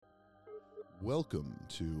Welcome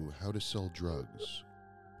to How to Sell Drugs,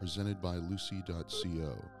 presented by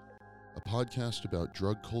Lucy.co, a podcast about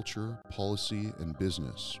drug culture, policy, and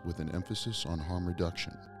business with an emphasis on harm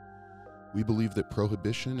reduction. We believe that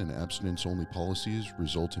prohibition and abstinence-only policies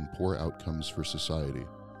result in poor outcomes for society.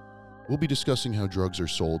 We'll be discussing how drugs are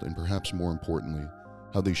sold and, perhaps more importantly,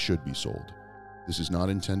 how they should be sold. This is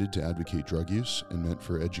not intended to advocate drug use and meant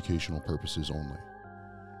for educational purposes only.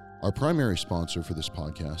 Our primary sponsor for this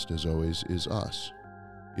podcast, as always, is us.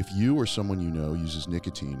 If you or someone you know uses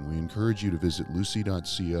nicotine, we encourage you to visit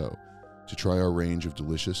Lucy.co to try our range of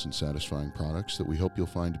delicious and satisfying products that we hope you'll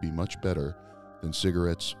find to be much better than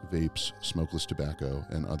cigarettes, vapes, smokeless tobacco,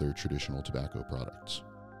 and other traditional tobacco products.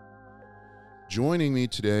 Joining me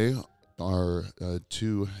today are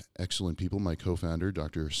two excellent people, my co-founder,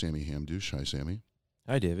 Dr. Sammy Hamdouche. Hi, Sammy.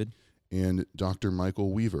 Hi, David. And Dr.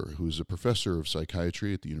 Michael Weaver, who is a professor of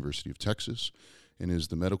psychiatry at the University of Texas and is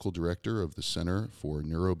the medical director of the Center for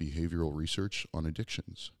Neurobehavioral Research on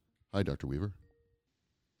Addictions. Hi, Dr. Weaver.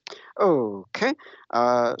 Okay,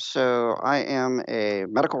 so I am a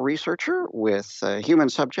medical researcher with human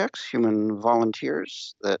subjects, human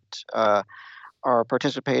volunteers that are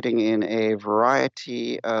participating in a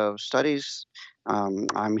variety of studies.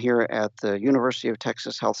 I'm here at the University of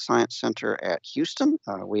Texas Health Science Center at Houston.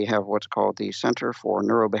 We have what's called the Center for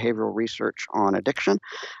Neurobehavioral Research on Addiction.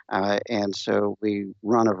 And so we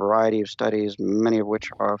run a variety of studies, many of which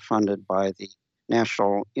are funded by the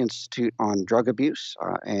National Institute on Drug Abuse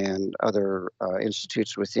and other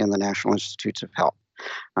institutes within the National Institutes of Health.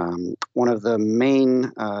 One of the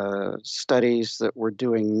main studies that we're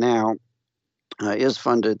doing now is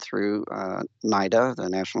funded through NIDA, the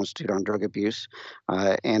National Institute on Drug Abuse,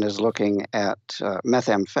 and is looking at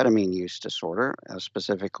methamphetamine use disorder,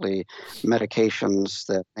 specifically medications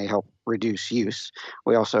that may help reduce use.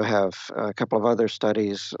 We also have a couple of other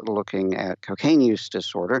studies looking at cocaine use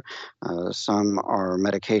disorder. Some are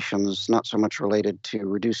medications not so much related to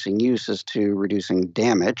reducing use as to reducing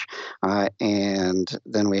damage. And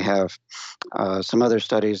then we have some other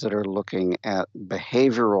studies that are looking at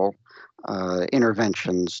behavioral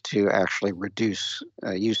interventions to actually reduce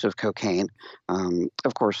use of cocaine.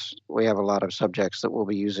 Of course, we have a lot of subjects that will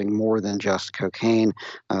be using more than just cocaine,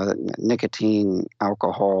 nicotine,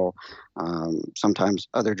 alcohol, sometimes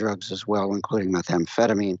other drugs as well, including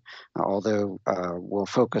methamphetamine, although we'll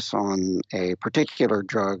focus on a particular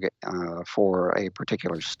drug for a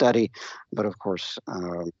particular study. But of course,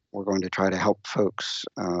 we're going to try to help folks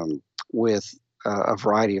with a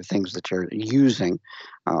variety of things that you're using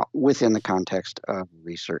within the context of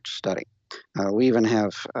research study. We even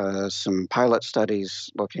have some pilot studies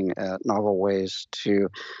looking at novel ways to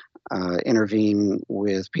intervene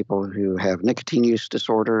with people who have nicotine use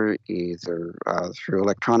disorder, either through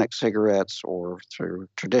electronic cigarettes or through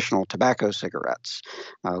traditional tobacco cigarettes,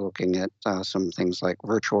 looking at some things like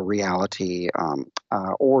virtual reality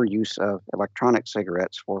or use of electronic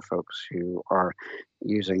cigarettes for folks who are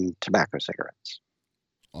using tobacco cigarettes.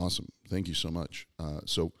 Awesome. Thank you so much.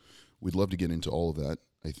 So we'd love to get into all of that.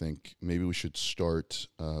 I think maybe we should start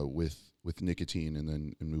with nicotine and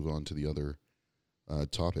then move on to the other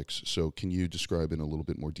topics. So can you describe in a little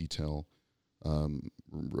bit more detail a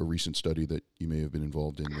recent study that you may have been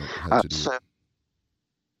involved in that had to do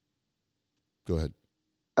Go ahead.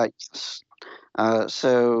 Yes.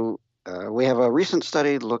 We have a recent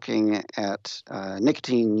study looking at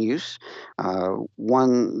nicotine use,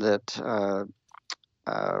 one that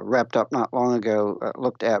wrapped up not long ago,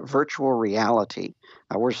 looked at virtual reality.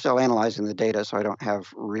 We're still analyzing the data, so I don't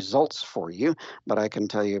have results for you, but I can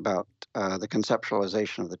tell you about the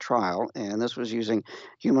conceptualization of the trial. And this was using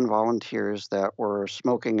human volunteers that were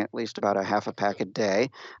smoking at least about a half a pack a day.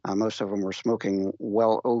 Most of them were smoking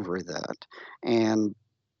well over that. And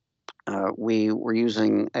we were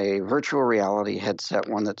using a virtual reality headset,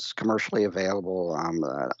 one that's commercially available,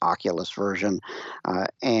 the Oculus version,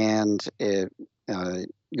 and it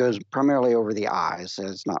goes primarily over the eyes.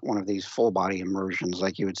 It's not one of these full-body immersions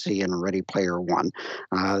like you would see in Ready Player One.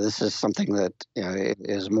 This is something that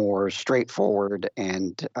is more straightforward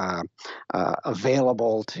and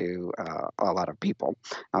available to a lot of people.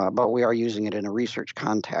 But we are using it in a research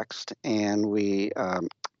context, and we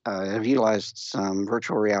have utilized some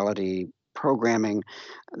virtual reality programming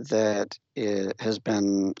that has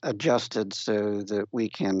been adjusted so that we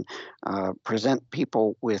can present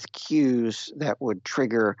people with cues that would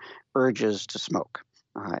trigger urges to smoke.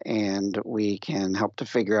 And we can help to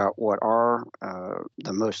figure out what are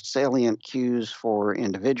the most salient cues for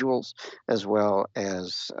individuals, as well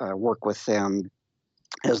as work with them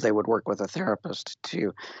as they would work with a therapist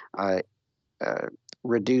to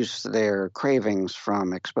reduce their cravings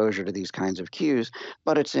from exposure to these kinds of cues,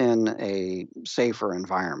 but it's in a safer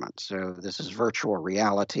environment. So this is virtual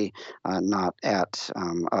reality, not at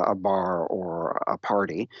a bar or a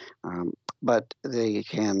party. Um, but they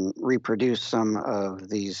can reproduce some of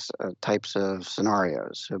these types of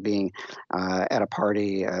scenarios. So being at a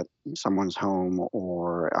party at someone's home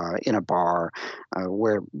or in a bar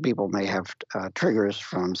where people may have triggers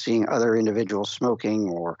from seeing other individuals smoking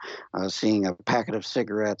or seeing a packet of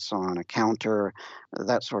cigarettes on a counter,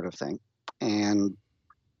 that sort of thing. And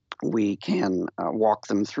we can walk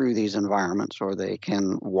them through these environments, or they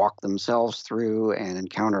can walk themselves through and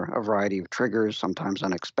encounter a variety of triggers, sometimes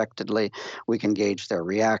unexpectedly. We can gauge their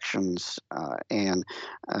reactions and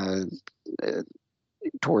uh,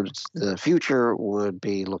 towards the future would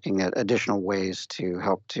be looking at additional ways to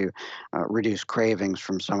help to reduce cravings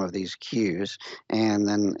from some of these cues. And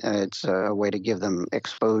then it's a way to give them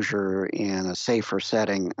exposure in a safer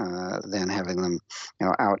setting than having them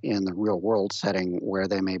out in the real world setting where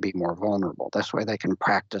they may be more vulnerable. This way they can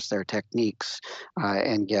practice their techniques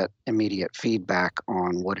and get immediate feedback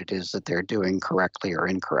on what it is that they're doing correctly or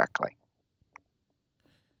incorrectly.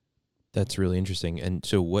 That's really interesting. And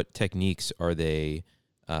so, what techniques are they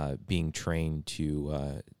being trained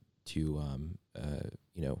to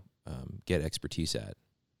get expertise at?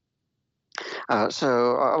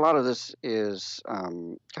 So a lot of this is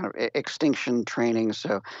kind of extinction training.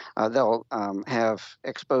 So they'll have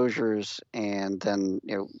exposures, and then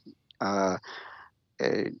uh,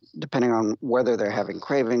 depending on whether they're having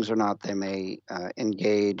cravings or not, they may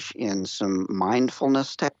engage in some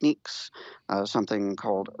mindfulness techniques, something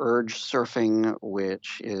called urge surfing,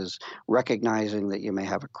 which is recognizing that you may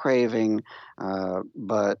have a craving,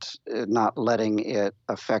 but not letting it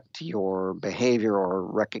affect your behavior, or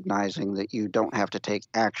recognizing that you don't have to take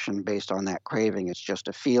action based on that craving. It's just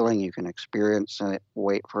a feeling. You can experience it,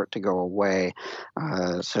 wait for it to go away.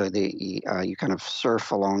 You kind of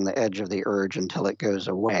surf along the edge of the urge until it goes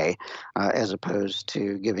away, as opposed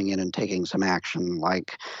to giving in and taking some action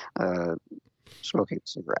like smoking a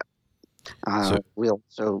cigarette. We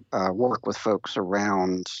also work with folks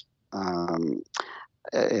around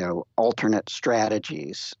alternate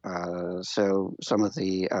strategies. So some of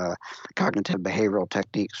the cognitive behavioral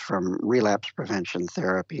techniques from relapse prevention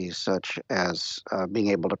therapies, such as being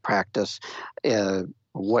able to practice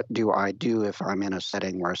what do I do if I'm in a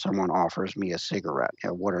setting where someone offers me a cigarette?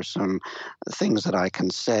 What are some things that I can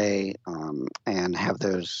say and have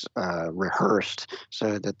those rehearsed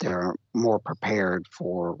so that they're more prepared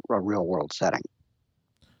for a real world setting?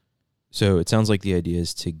 So it sounds like the idea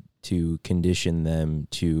is to condition them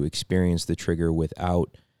to experience the trigger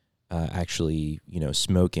without actually,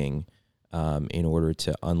 smoking, in order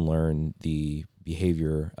to unlearn the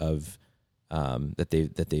behavior of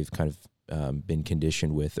that they've kind of been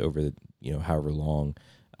conditioned with over however long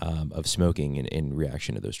of smoking in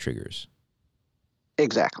reaction to those triggers.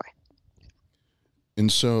 Exactly. And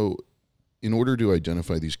so, in order to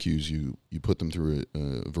identify these cues, you put them through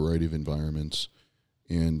a variety of environments,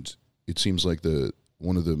 and it seems like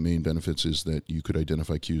one of the main benefits is that you could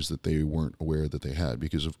identify cues that they weren't aware that they had,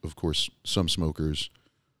 because of course some smokers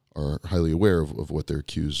are highly aware of what their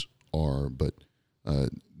cues are, but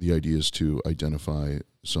the idea is to identify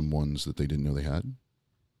some ones that they didn't know they had.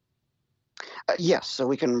 Yes, so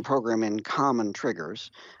we can program in common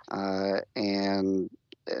triggers, and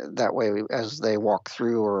that way, as they walk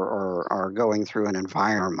through or are going through an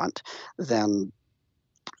environment, then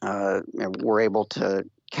we're able to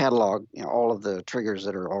catalog all of the triggers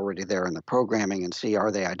that are already there in the programming and see,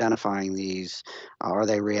 are they identifying these, are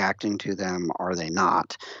they reacting to them, are they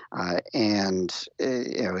not,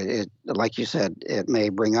 it, like you said, it may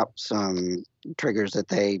bring up some triggers that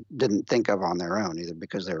they didn't think of on their own, either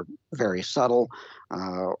because they're very subtle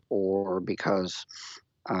or because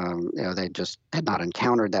they just had not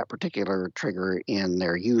encountered that particular trigger in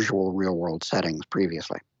their usual real world settings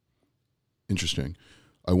previously. Interesting.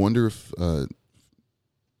 I wonder if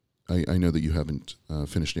I know that you haven't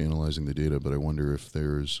finished analyzing the data, but I wonder if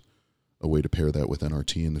there's a way to pair that with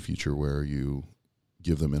NRT in the future, where you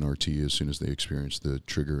give them NRT as soon as they experience the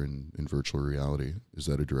trigger in virtual reality. Is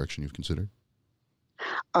that a direction you've considered?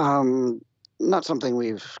 Not something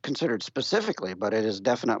we've considered specifically, but it is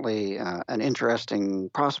definitely an interesting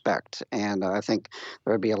prospect, and I think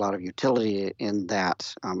there would be a lot of utility in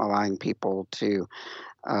that, allowing people to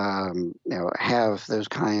have those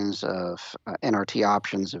kinds of NRT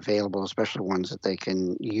options available, especially ones that they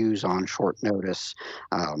can use on short notice,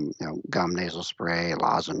 gum, nasal spray,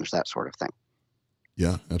 lozenge, that sort of thing.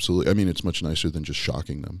 Yeah, absolutely. I mean, it's much nicer than just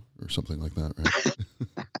shocking them or something like that,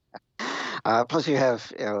 right? Plus, you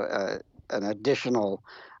have an additional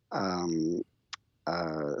um,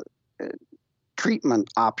 uh, treatment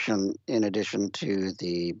option in addition to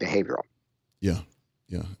the behavioral. Yeah,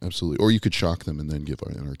 yeah, absolutely. Or you could shock them and then give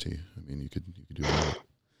NRT. I mean, you could do that.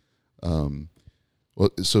 Well,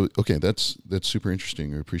 so okay, that's super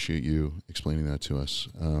interesting. I appreciate you explaining that to us.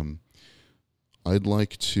 I'd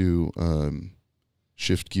like to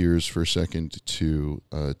shift gears for a second to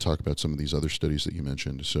talk about some of these other studies that you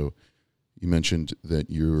mentioned. So you mentioned that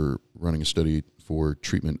you're running a study for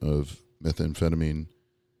treatment of methamphetamine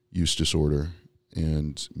use disorder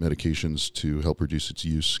and medications to help reduce its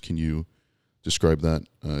use. Can you describe that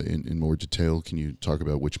in more detail? Can you talk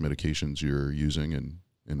about which medications you're using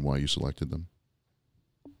and why you selected them?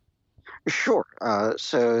 Sure.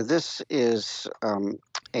 So this is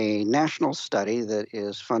a national study that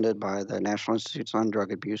is funded by the National Institutes on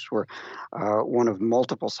Drug Abuse. We're one of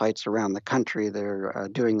multiple sites around the country that are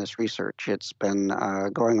doing this research. It's been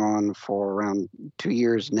going on for around 2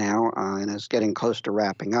 years now and is getting close to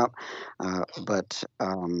wrapping up. But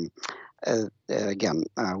again,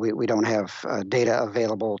 we don't have data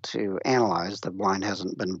available to analyze. The blind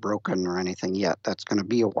hasn't been broken or anything yet. That's going to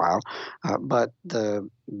be a while. But the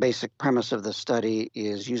basic premise of the study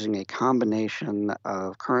is using a combination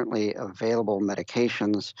of currently available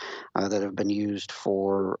medications that have been used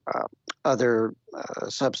for other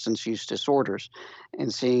substance use disorders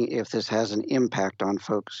and seeing if this has an impact on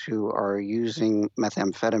folks who are using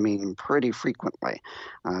methamphetamine pretty frequently.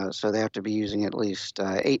 So they have to be using at least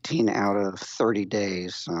 18 out of 30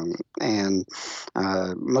 days. And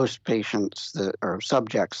most patients that or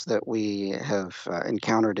subjects that we have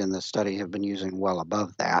encountered in this study have been using well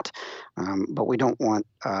above that. But we don't want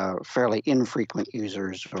fairly infrequent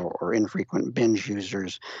users or infrequent binge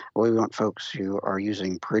users. We want folks who are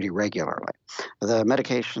using pretty regularly. The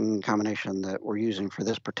medication combination that we're using for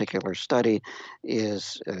this particular study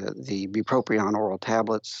is the bupropion oral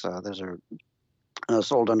tablets. Those are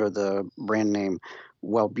sold under the brand name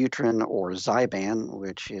Wellbutrin or Zyban,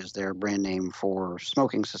 which is their brand name for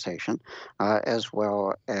smoking cessation, as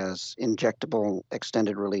well as injectable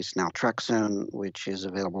extended release naltrexone, which is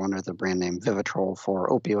available under the brand name Vivitrol for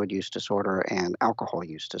opioid use disorder and alcohol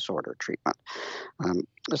use disorder treatment.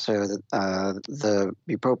 So the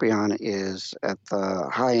bupropion is at the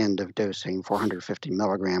high end of dosing, 450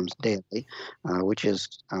 milligrams daily, which is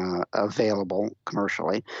available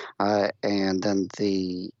commercially. And then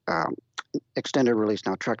the extended release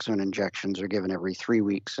naltrexone injections are given every 3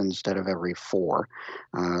 weeks instead of every 4.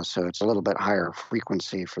 So it's a little bit higher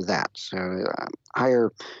frequency for that. So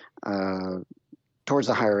higher towards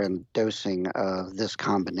the higher end dosing of this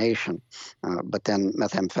combination. But then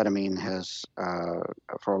methamphetamine has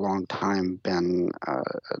for a long time been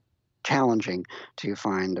challenging to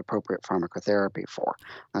find appropriate pharmacotherapy for.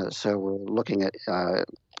 So we're looking at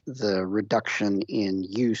the reduction in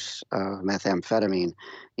use of methamphetamine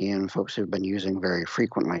in folks who've been using very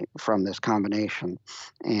frequently from this combination.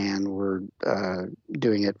 And we're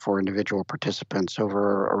doing it for individual participants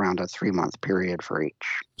over around a 3-month period for each.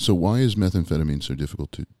 So why is methamphetamine so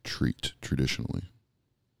difficult to treat traditionally?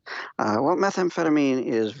 Well, methamphetamine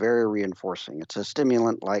is very reinforcing. It's a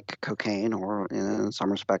stimulant like cocaine, or in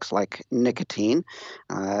some respects like nicotine,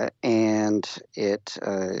 and it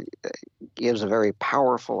gives a very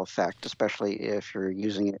powerful effect, especially if you're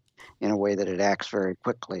using it in a way that it acts very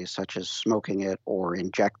quickly, such as smoking it or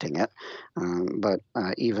injecting it. But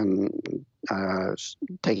even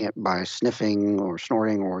taking it by sniffing or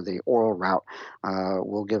snorting or the oral route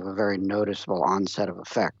will give a very noticeable onset of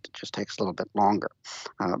effect. It just takes a little bit longer.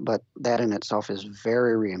 But that in itself is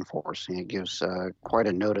very reinforcing. It gives quite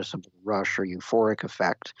a noticeable rush or euphoric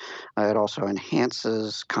effect. It also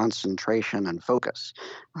enhances concentration and focus.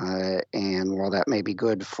 And while that may be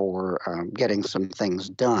good for getting some things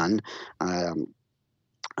done,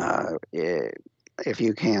 if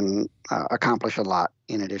you can accomplish a lot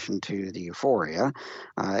in addition to the euphoria,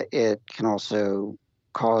 it can also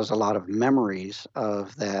cause a lot of memories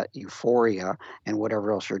of that euphoria and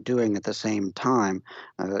whatever else you're doing at the same time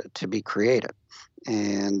to be created.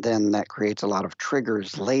 And then that creates a lot of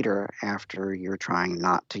triggers later after you're trying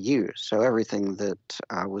not to use. So everything that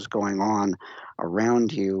was going on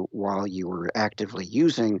around you while you were actively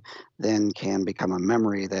using then can become a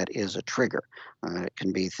memory that is a trigger. It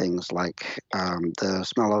can be things like the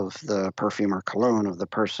smell of the perfume or cologne of the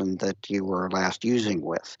person that you were last using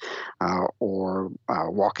with, or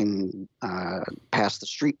walking past the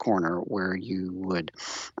street corner where you would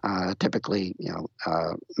typically,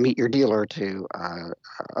 meet your dealer to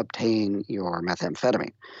obtain your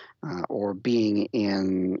methamphetamine. or being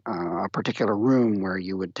in a particular room where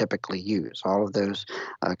you would typically use. All of those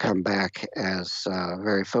come back as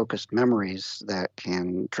very focused memories that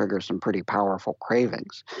can trigger some pretty powerful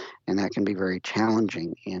cravings. And that can be very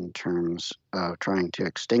challenging in terms of trying to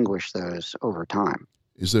extinguish those over time,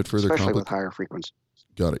 Is that further especially with complicated? higher frequency.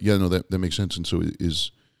 Got it. Yeah, no, that makes sense. And so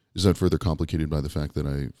is that further complicated by the fact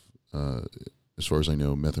that as far as I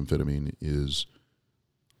know, methamphetamine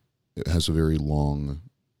it has a very long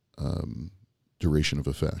duration of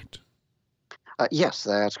effect. Yes,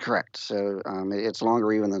 that's correct. So it's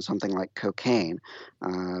longer even than something like cocaine.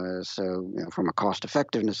 From a cost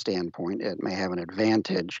effectiveness standpoint, it may have an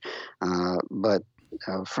advantage, but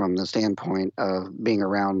from the standpoint of being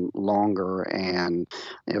around longer, and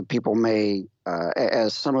people may,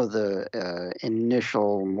 as some of the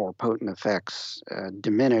initial more potent effects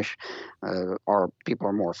diminish, people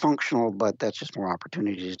are more functional, but that's just more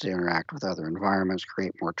opportunities to interact with other environments,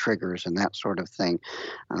 create more triggers, and that sort of thing.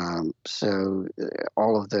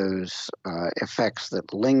 All of those effects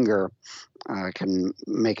that linger can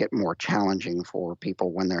make it more challenging for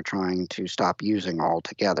people when they're trying to stop using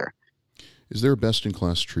altogether. Is there a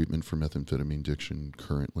best-in-class treatment for methamphetamine addiction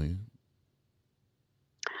currently?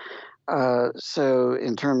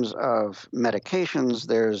 In terms of medications,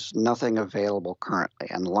 there's nothing available currently,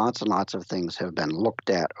 and lots of things have been looked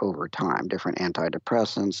at over time. Different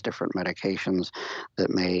antidepressants, different medications that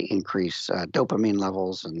may increase dopamine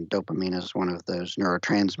levels, and dopamine is one of those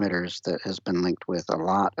neurotransmitters that has been linked with a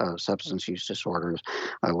lot of substance use disorders,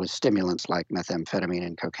 with stimulants like methamphetamine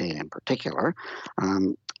and cocaine in particular.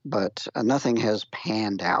 But nothing has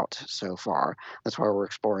panned out so far. That's why we're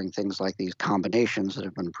exploring things like these combinations that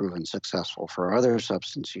have been proven successful for other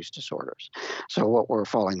substance use disorders. So what we're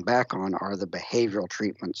falling back on are the behavioral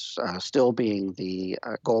treatments, still being the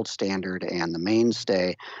gold standard and the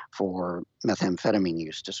mainstay for methamphetamine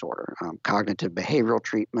use disorder. Cognitive behavioral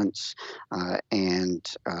treatments and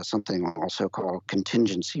something also called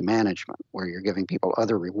contingency management, where you're giving people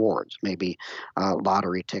other rewards, maybe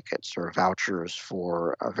lottery tickets or vouchers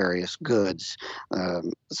for various goods,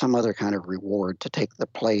 some other kind of reward to take the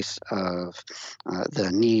place of the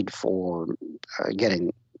need for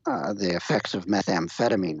getting the effects of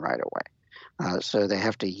methamphetamine right away. So they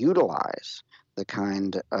have to utilize the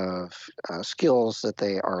kind of skills that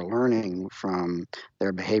they are learning from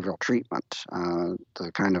their behavioral treatment,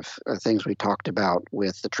 the kind of things we talked about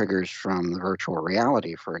with the triggers from the virtual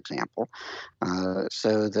reality, for example,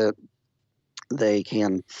 so that they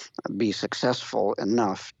can be successful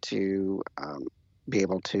enough to be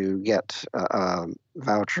able to get a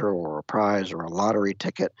voucher or a prize or a lottery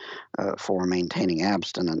ticket for maintaining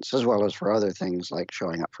abstinence, as well as for other things like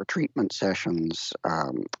showing up for treatment sessions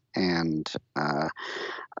and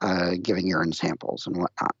giving urine samples and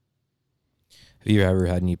whatnot. Have you ever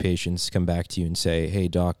had any patients come back to you and say, "Hey,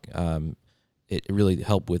 doc, it really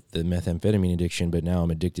helped with the methamphetamine addiction, but now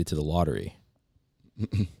I'm addicted to the lottery"?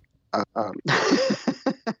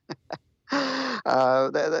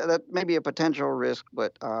 That may be a potential risk,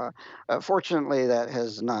 but fortunately, that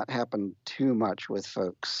has not happened too much with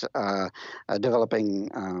folks developing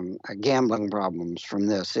gambling problems from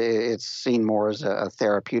this. It's seen more as a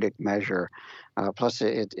therapeutic measure. Plus,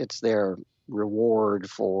 it's their reward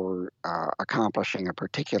for accomplishing a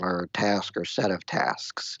particular task or set of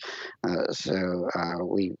tasks.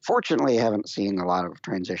 We fortunately haven't seen a lot of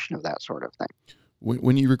transition of that sort of thing.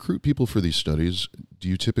 When you recruit people for these studies, do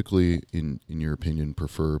you typically, in your opinion,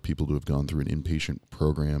 prefer people to have gone through an inpatient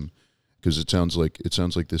program? Because it sounds like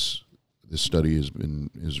this study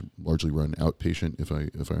is largely run outpatient,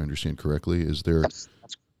 if I understand correctly. Is there? That's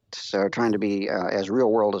so trying to be as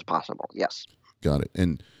real world as possible. Yes. Got it.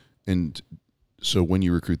 And so when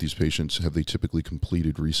you recruit these patients, have they typically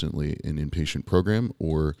completed recently an inpatient program,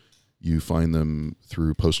 or you find them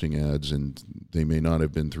through posting ads and they may not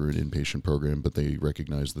have been through an inpatient program, but they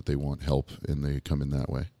recognize that they want help and they come in that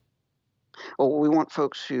way? Well, we want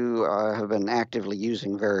folks who have been actively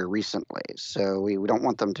using very recently. So we don't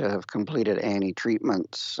want them to have completed any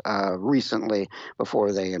treatments recently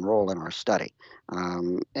before they enroll in our study.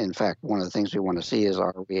 In fact, one of the things we want to see is,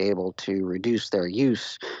 are we able to reduce their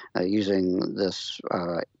use using this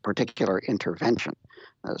particular intervention?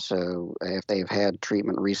 So if they've had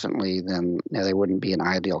treatment recently, then they wouldn't be an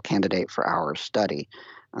ideal candidate for our study.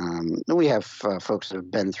 We have folks that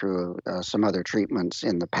have been through some other treatments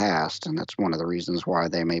in the past, and that's one of the reasons why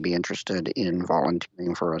they may be interested in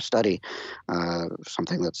volunteering for a study,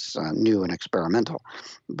 something that's new and experimental.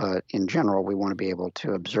 But in general, we want to be able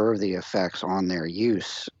to observe the effects on their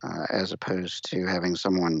use as opposed to having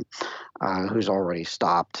someone who's already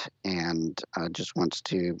stopped and just wants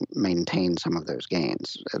to maintain some of those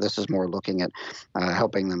gains. This is more looking at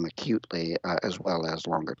helping them acutely as well as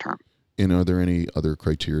longer term. And are there any other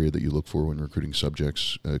criteria that you look for when recruiting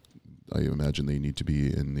subjects? I imagine they need to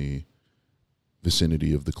be in the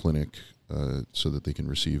vicinity of the clinic so that they can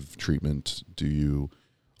receive treatment. Do you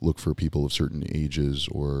look for people of certain ages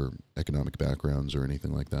or economic backgrounds or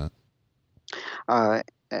anything like that? Uh,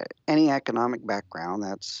 any economic background,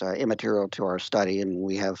 that's immaterial to our study, and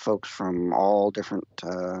we have folks from all different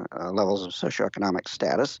levels of socioeconomic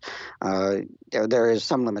status. There is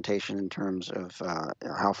some limitation in terms of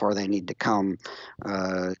how far they need to come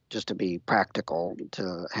just to be practical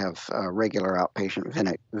to have regular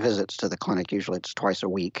outpatient visits to the clinic. Usually it's twice a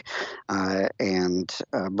week.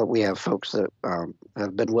 But we have folks that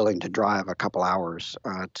have been willing to drive a couple hours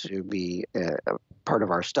to be part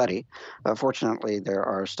of our study. Fortunately, there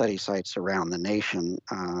are study sites around the nation,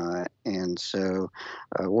 and so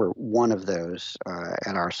we're one of those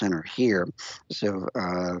at our center here. So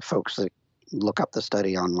folks that look up the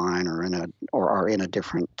study online or are in a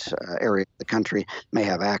different area of the country may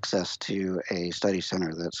have access to a study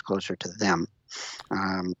center that's closer to them.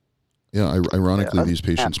 Ironically, these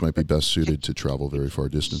patients might be best suited to travel very far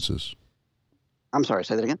distances. I'm sorry,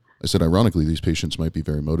 say that again? I said, ironically, these patients might be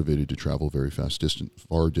very motivated to travel very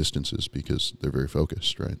far distances because they're very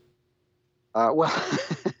focused, right?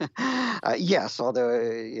 Yes,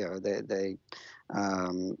 although,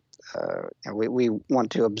 we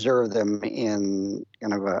want to observe them in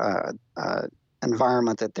kind of a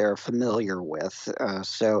environment that they're familiar with.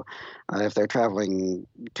 So if they're traveling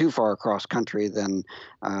too far across country, then,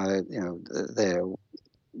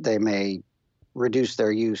 they may reduce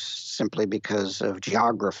their use simply because of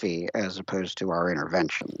geography as opposed to our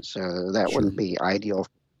intervention. So that wouldn't be ideal for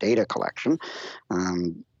data collection.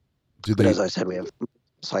 But as I said, we have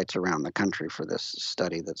sites around the country for this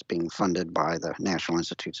study that's being funded by the National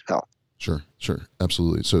Institutes of Health. Sure,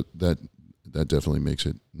 absolutely. So that definitely makes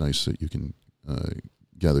it nice that you can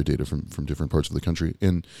gather data from different parts of the country.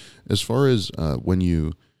 And as far as when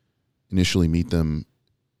you initially meet them,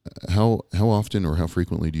 how often or how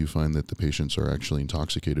frequently do you find that the patients are actually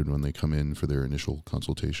intoxicated when they come in for their initial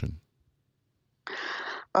consultation?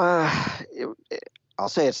 I'll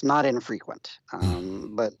say it's not infrequent,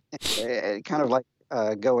 but kind of like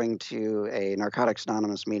going to a Narcotics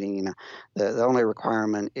Anonymous meeting. The only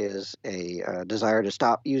requirement is a desire to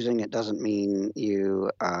stop using. It doesn't mean you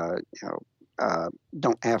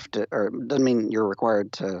don't have to, or doesn't mean you're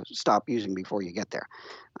required to stop using before you get there.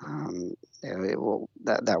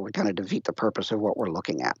 That would kind of defeat the purpose of what we're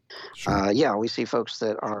looking at. Sure. We see folks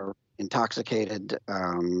that are intoxicated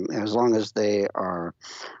as long as they are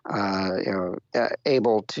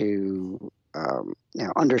able to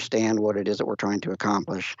understand what it is that we're trying to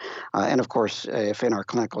accomplish. And of course, if in our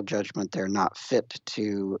clinical judgment they're not fit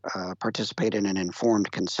to participate in an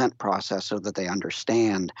informed consent process so that they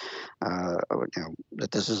understand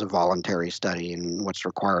that this is a voluntary study and what's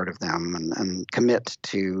required of them and commit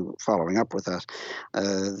to following up with us,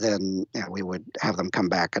 then we would have them come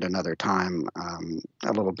back at another time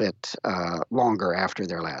a little bit longer after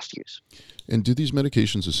their last use. And do these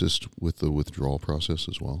medications assist with the withdrawal process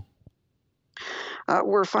as well?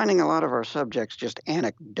 We're finding a lot of our subjects just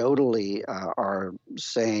anecdotally are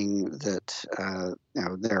saying that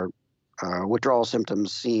their withdrawal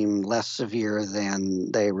symptoms seem less severe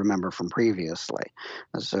than they remember from previously.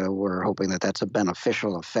 So we're hoping that that's a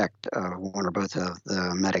beneficial effect of one or both of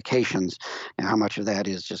the medications. And how much of that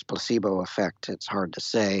is just placebo effect, it's hard to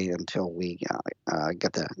say until we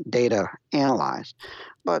get the data analyzed.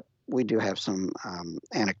 But we do have some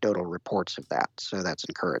anecdotal reports of that, so that's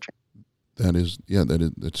encouraging.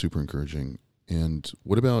 That's super encouraging. And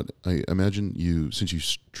what about, I imagine since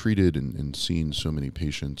you've treated and seen so many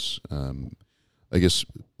patients, I guess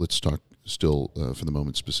let's talk still for the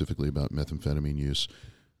moment specifically about methamphetamine use.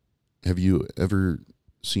 Have you ever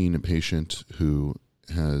seen a patient who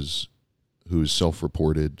is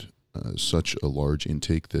self-reported such a large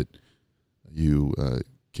intake that you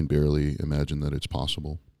can barely imagine that it's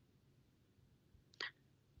possible?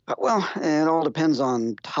 Well, it all depends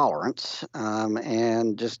on tolerance,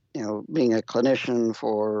 and just being a clinician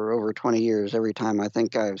for over 20 years. Every time I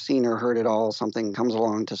think I've seen or heard it all, something comes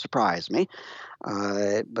along to surprise me.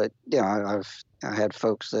 But I had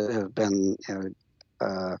folks that have been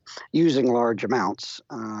using large amounts,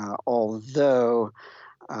 although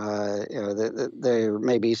there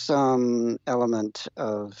may be some element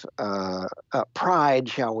of pride,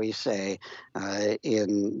 shall we say,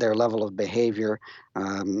 in their level of behavior.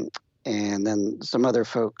 Um, and then some other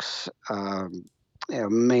folks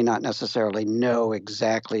may not necessarily know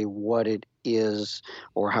exactly what it is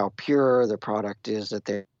or how pure the product is that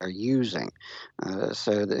they're using.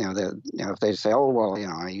 So that, if they say, "Oh well,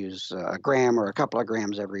 I use a gram or a couple of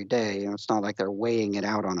grams every day," it's not like they're weighing it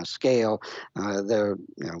out on a scale. They're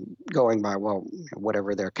going by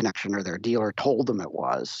whatever their connection or their dealer told them it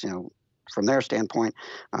was. From their standpoint,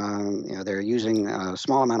 they're using a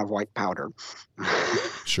small amount of white powder.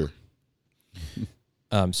 Sure.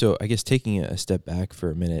 So I guess taking a step back for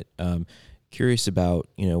a minute, curious about,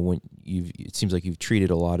 when it seems like you've treated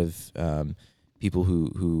a lot of people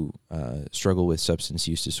who struggle with substance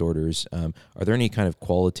use disorders. Are there any kind of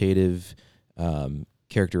qualitative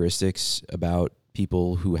characteristics about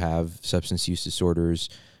people who have substance use disorders,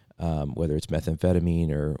 whether it's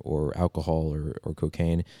methamphetamine or alcohol or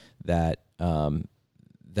cocaine, that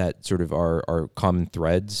sort of are common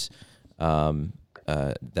threads?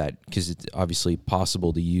 That because it's obviously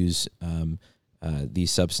possible to use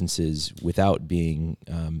these substances without being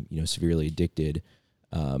severely addicted.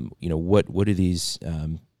 What do these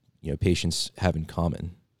patients have in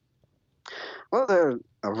common? Well, there are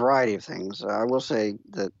a variety of things. I will say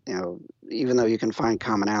that, even though you can find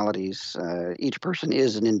commonalities, each person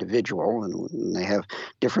is an individual and they have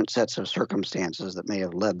different sets of circumstances that may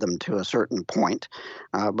have led them to a certain point.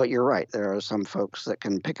 But you're right, there are some folks that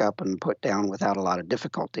can pick up and put down without a lot of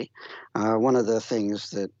difficulty. One of the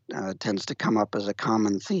things that tends to come up as a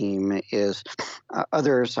common theme is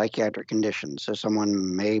other psychiatric conditions. So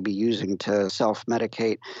someone may be using to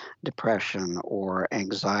self-medicate depression or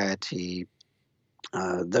anxiety,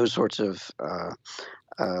 those sorts of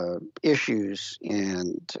issues,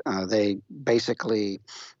 and they basically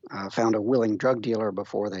found a willing drug dealer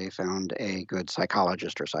before they found a good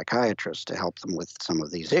psychologist or psychiatrist to help them with some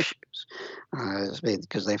of these issues,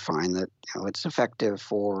 because they find that it's effective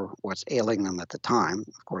for what's ailing them at the time.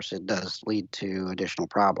 Of course, it does lead to additional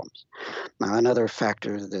problems. Now, another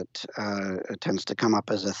factor that tends to come up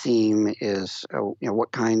as a theme is,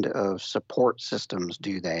 what kind of support systems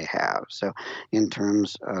do they have? So, in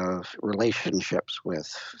terms of relationships with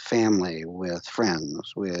family, with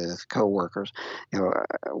friends, with coworkers,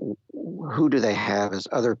 who do they have as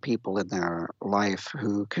other people in their life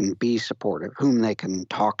who can be supportive, whom they can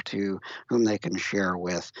talk to, whom they can share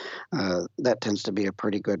with? That tends to be a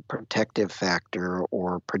pretty good protective factor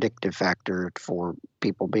or predictive factor for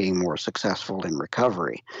people being more successful in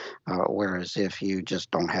recovery. Whereas if you just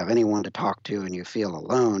don't have anyone to talk to and you feel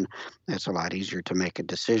alone, it's a lot easier to make a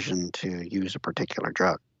decision to use a particular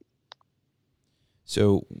drug.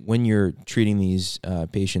 So when you're treating these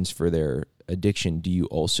patients for their addiction, do you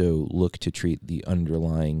also look to treat the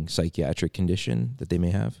underlying psychiatric condition that they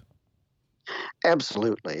may have?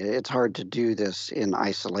 Absolutely. It's hard to do this in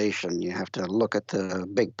isolation. You have to look at the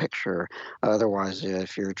big picture. Otherwise,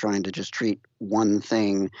 if you're trying to just treat one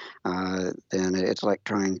thing, then it's like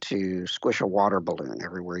trying to squish a water balloon.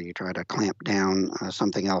 Everywhere you try to clamp down,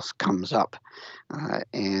 something else comes up.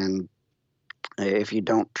 And if you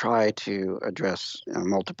don't try to address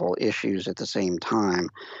multiple issues at the same time,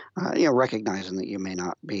 recognizing that you may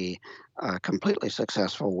not be completely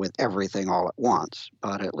successful with everything all at once,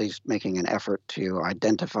 but at least making an effort to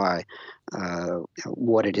identify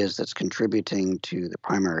what it is that's contributing to the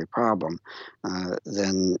primary problem,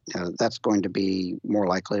 then that's going to be more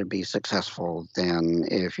likely to be successful than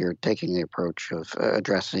if you're taking the approach of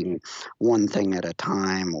addressing one thing at a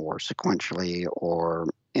time or sequentially or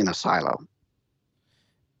in a silo.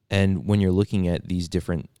 And when you're looking at these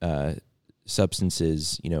different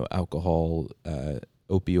substances, alcohol,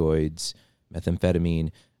 opioids,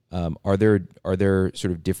 methamphetamine, are there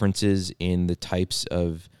sort of differences in the types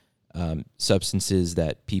of substances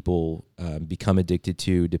that people become addicted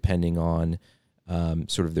to depending on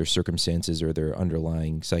sort of their circumstances or their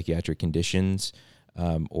underlying psychiatric conditions?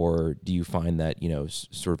 Or do you find that,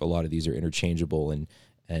 sort of a lot of these are interchangeable and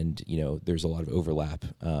there's a lot of overlap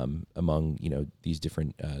among these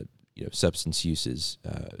different substance uses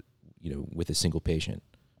with a single patient?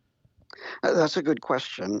 That's a good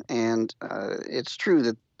question, and it's true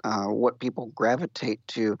that what people gravitate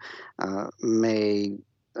to may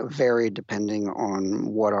vary depending on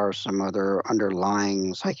what are some other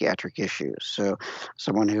underlying psychiatric issues. So,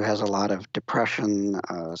 someone who has a lot of depression,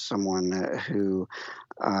 someone who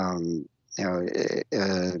um, you know,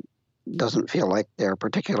 doesn't feel like they're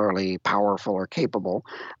particularly powerful or capable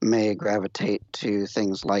may gravitate to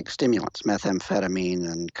things like stimulants,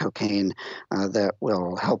 methamphetamine and cocaine, that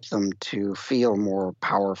will help them to feel more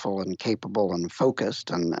powerful and capable and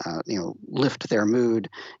focused and lift their mood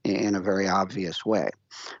in a very obvious way.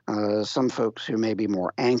 Some folks who may be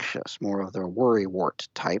more anxious, more of the worrywart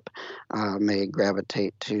type, may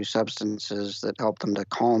gravitate to substances that help them to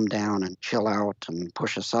calm down and chill out and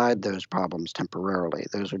push aside those problems temporarily.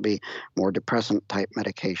 Those would be more depressant type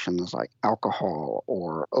medications like alcohol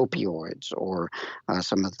or opioids or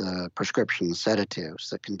some of the prescription sedatives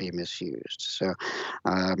that can be misused. So,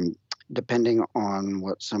 um, depending on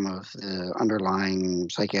what some of the underlying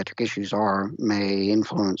psychiatric issues are, may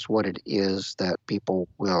influence what it is that people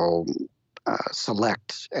will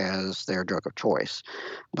select as their drug of choice.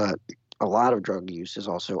 But a lot of drug use is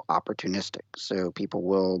also opportunistic. So people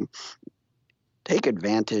will take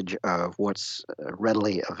advantage of what's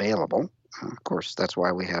readily available. Of course, that's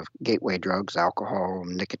why we have gateway drugs, alcohol,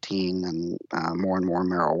 nicotine, and more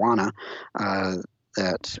marijuana.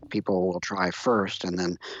 That people will try first and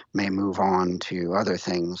then may move on to other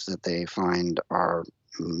things that they find are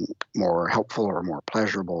more helpful or more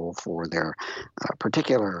pleasurable for their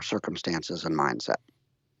particular circumstances and mindset.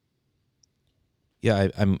 Yeah,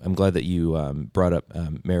 I'm glad that you brought up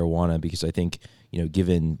marijuana, because I think,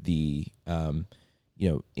 given the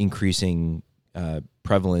increasing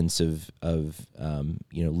prevalence of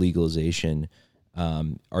legalization,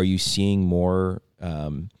 are you seeing more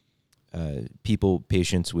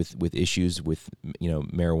patients with issues with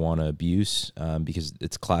marijuana abuse, because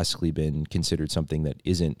it's classically been considered something that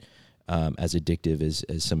isn't as addictive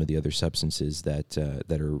as some of the other substances that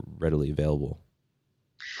are readily available?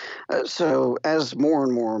 So, as more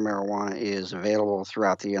and more marijuana is available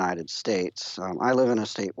throughout the United States, I live in a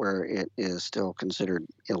state where it is still considered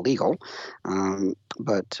illegal,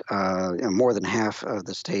 but more than half of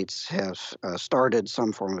the states have started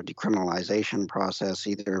some form of decriminalization process,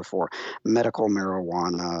 either for medical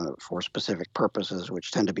marijuana for specific purposes,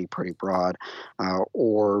 which tend to be pretty broad,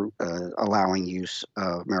 or allowing use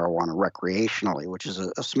of marijuana recreationally, which is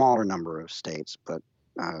a smaller number of states, but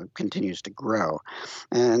continues to grow.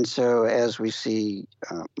 And so, as we see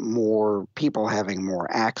more people having more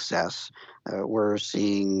access, we're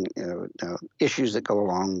seeing issues that go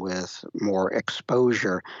along with more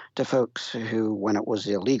exposure to folks who, when it was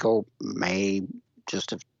illegal, may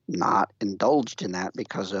just have not indulged in that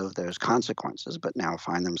because of those consequences, but now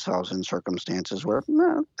find themselves in circumstances where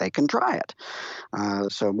they can try it.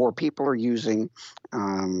 So more people are using,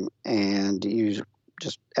 and use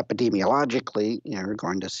just epidemiologically, you're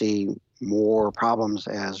going to see more problems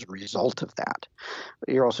as a result of that.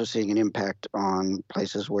 But you're also seeing an impact on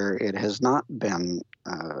places where it has not been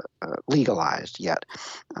legalized yet.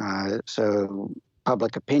 So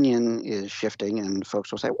public opinion is shifting, and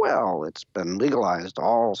folks will say, well, it's been legalized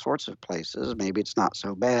all sorts of places. Maybe it's not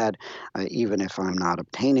so bad, even if I'm not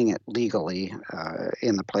obtaining it legally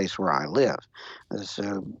in the place where I live.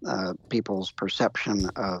 So people's perception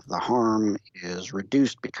of the harm is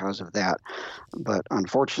reduced because of that. But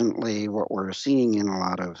unfortunately, what we're seeing in a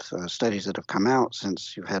lot of studies that have come out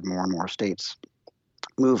since you've had more and more states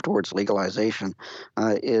move towards legalization,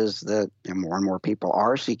 is that more and more people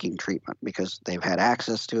are seeking treatment because they've had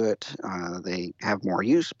access to it. They have more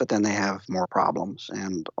use, but then they have more problems,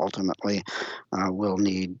 and ultimately will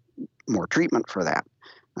need more treatment for that.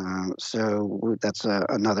 So that's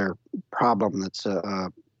another problem that's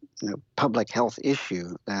a public health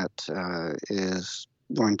issue that is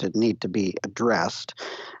going to need to be addressed,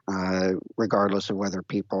 regardless of whether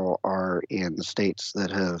people are in states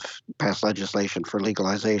that have passed legislation for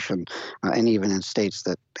legalization, and even in states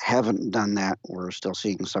that haven't done that, we're still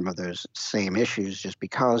seeing some of those same issues just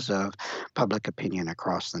because of public opinion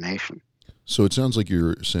across the nation. So it sounds like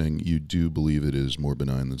you're saying you do believe it is more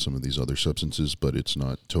benign than some of these other substances, but it's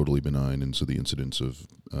not totally benign, and so the incidence of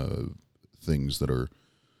things that are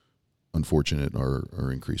unfortunate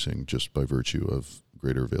are increasing just by virtue of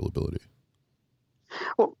greater availability.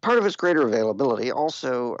 Well, part of its greater availability.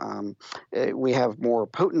 Also, we have more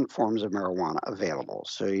potent forms of marijuana available.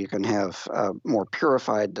 So you can have more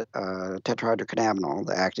purified tetrahydrocannabinol,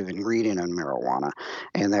 the active ingredient in marijuana,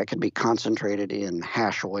 and that can be concentrated in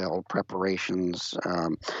hash oil preparations,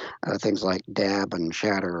 things like dab and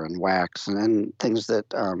shatter and wax, and then things that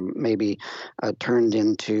may be turned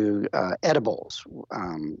into edibles.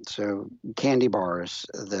 So candy bars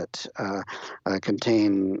that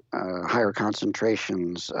contain higher concentrations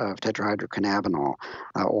versions of tetrahydrocannabinol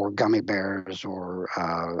or gummy bears or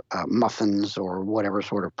muffins or whatever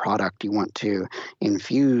sort of product you want to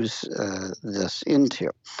infuse this into.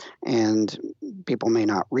 And people may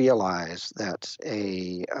not realize that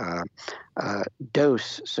a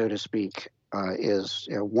dose, so to speak, is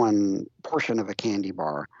one portion of a candy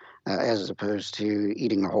bar as opposed to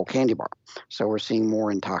eating the whole candy bar. So we're seeing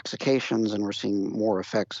more intoxications and we're seeing more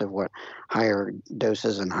effects of what higher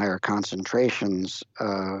doses and higher concentrations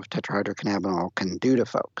of tetrahydrocannabinol can do to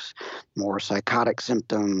folks. More psychotic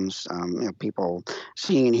symptoms, people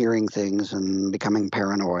seeing and hearing things and becoming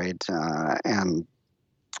paranoid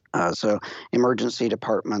so emergency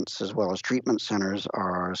departments as well as treatment centers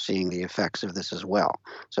are seeing the effects of this as well.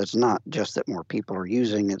 So it's not just that more people are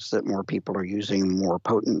using, it's that more people are using more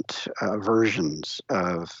potent versions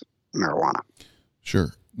of marijuana.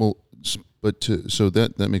 Sure. Well, so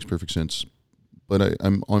that makes perfect sense. But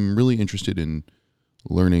I'm really interested in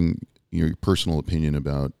learning your personal opinion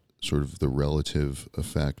about sort of the relative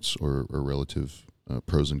effects or relative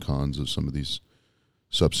pros and cons of some of these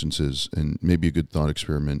substances. And maybe a good thought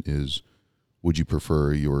experiment is, would you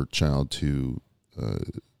prefer your child to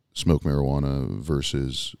smoke marijuana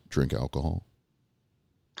versus drink alcohol?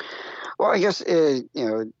 Well, I guess it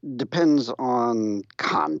depends on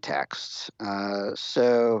context. What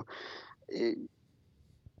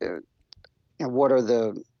are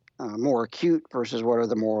the more acute versus what are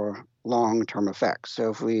the more long-term effects? So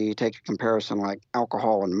if we take a comparison like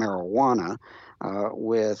alcohol and marijuana,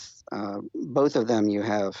 with both of them you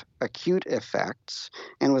have acute effects,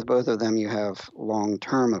 and with both of them you have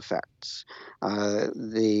long-term effects.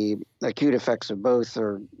 The acute effects of both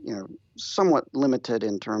are somewhat limited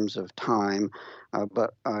in terms of time,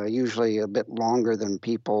 but usually a bit longer than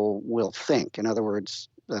people will think. In other words,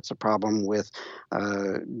 that's a problem with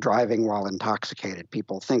driving while intoxicated.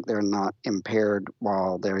 People think they're not impaired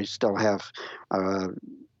while they still have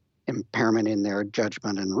impairment in their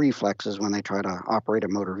judgment and reflexes when they try to operate a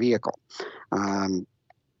motor vehicle.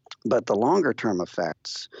 But the longer term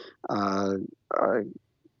effects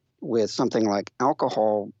with something like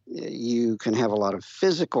alcohol, you can have a lot of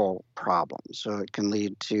physical problems. So it can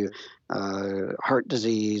lead to heart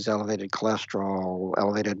disease, elevated cholesterol,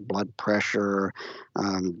 elevated blood pressure,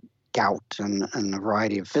 gout, and a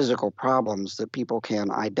variety of physical problems that people can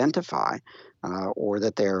identify or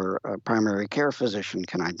that their primary care physician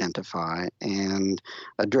can identify and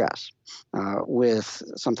address. With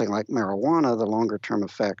something like marijuana, the longer term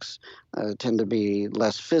effects tend to be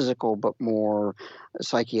less physical but more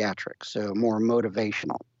psychiatric, so more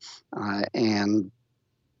motivational. And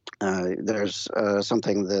there's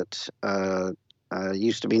something that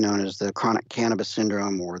used to be known as the chronic cannabis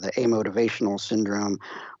syndrome or the amotivational syndrome,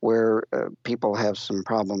 where people have some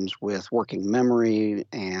problems with working memory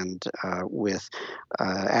and with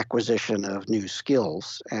acquisition of new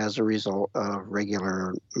skills as a result of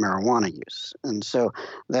regular marijuana use. And so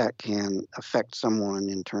that can affect someone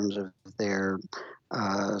in terms of their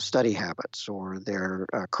study habits or their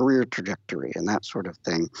career trajectory and that sort of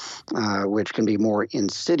thing, which can be more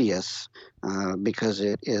insidious because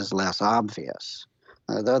it is less obvious.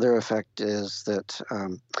 The other effect is that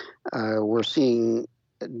we're seeing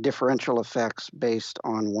differential effects based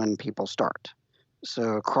on when people start.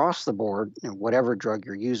 So across the board, whatever drug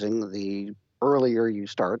you're using, the earlier you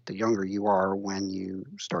start, the younger you are when you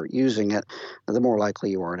start using it, the more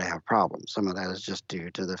likely you are to have problems. Some of that is just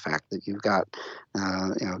due to the fact that you've got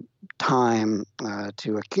time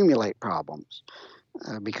to accumulate problems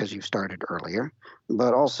because you started earlier.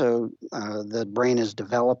 But also the brain is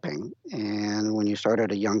developing, and when you start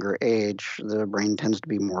at a younger age, the brain tends to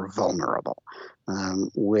be more vulnerable.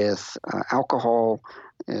 With alcohol,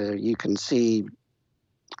 you can see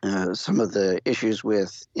some of the issues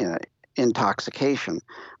with intoxication.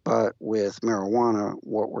 But with marijuana,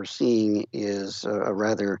 what we're seeing is a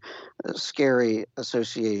rather scary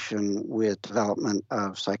association with development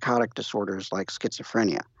of psychotic disorders like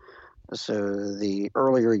schizophrenia. So the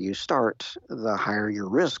earlier you start, the higher your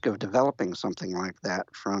risk of developing something like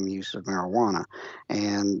that from use of marijuana.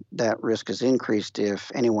 And that risk is increased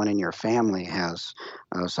if anyone in your family has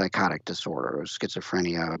a psychotic disorder, or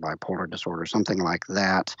schizophrenia, bipolar disorder, something like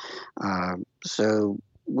that. So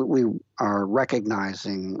we are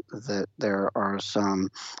recognizing that there are some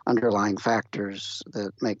underlying factors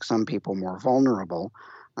that make some people more vulnerable.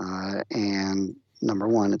 And number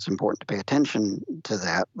one, it's important to pay attention to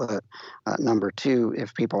that. But number two,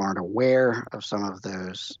 if people aren't aware of some of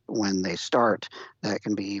those when they start, that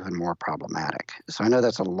can be even more problematic. So I know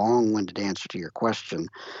that's a long-winded answer to your question,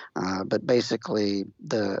 but basically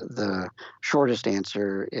the shortest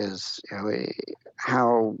answer is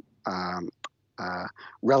how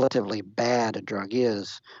relatively bad a drug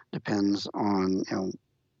is depends on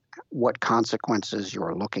what consequences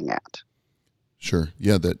you're looking at. Sure.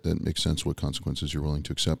 Yeah, that makes sense. What consequences you're willing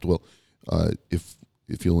to accept. Well,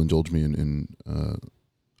 if you'll indulge me in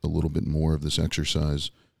a little bit more of this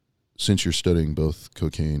exercise, since you're studying both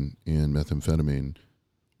cocaine and methamphetamine,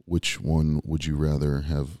 which one would you rather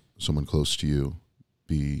have someone close to you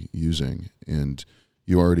be using? And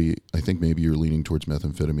you already, I think maybe you're leaning towards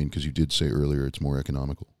methamphetamine because you did say earlier it's more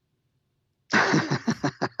economical.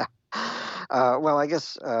 Well, I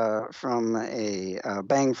guess from a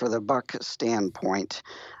bang for the buck standpoint,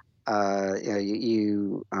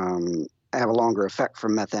 you have a longer effect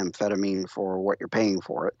from methamphetamine for what you're paying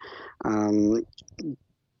for it. Um,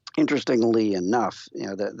 Interestingly enough,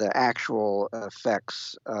 the actual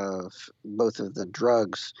effects of both of the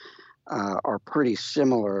drugs are pretty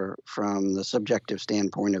similar from the subjective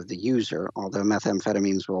standpoint of the user, although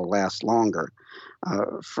methamphetamines will last longer.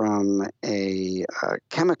 From a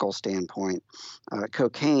chemical standpoint,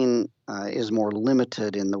 cocaine is more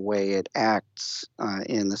limited in the way it acts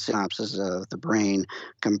in the synapses of the brain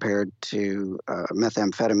compared to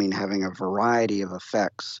methamphetamine having a variety of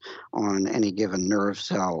effects on any given nerve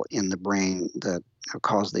cell in the brain that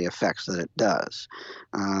cause the effects that it does.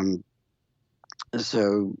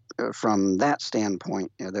 So, from that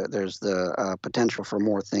standpoint, there's the potential for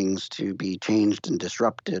more things to be changed and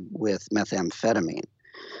disrupted with methamphetamine.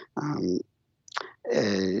 Um,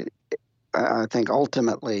 uh, I think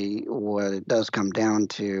ultimately what it does come down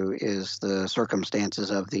to is the circumstances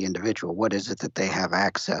of the individual. What is it that they have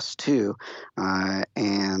access to?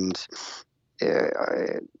 And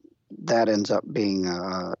that ends up being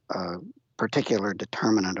a particular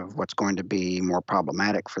determinant of what's going to be more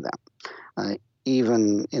problematic for them.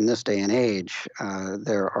 Even in this day and age,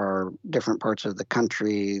 there are different parts of the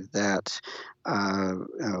country that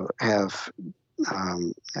have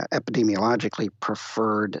epidemiologically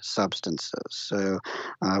preferred substances. So,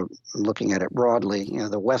 looking at it broadly,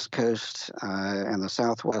 the West Coast and the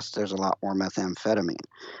Southwest, there's a lot more methamphetamine.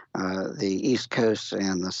 The East Coast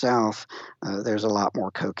and the South, there's a lot more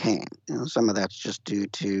cocaine. Some of that's just due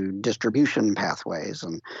to distribution pathways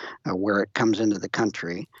and where it comes into the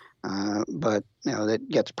country. But that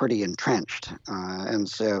gets pretty entrenched, and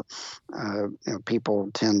so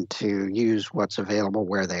people tend to use what's available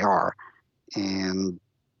where they are, and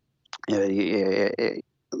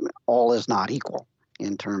all is not equal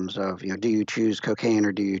in terms of do you choose cocaine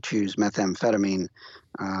or do you choose methamphetamine?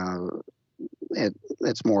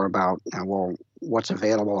 It's more about well, what's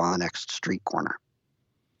available on the next street corner.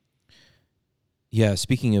 Yeah,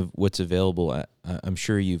 speaking of what's available, I'm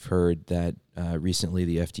sure you've heard that recently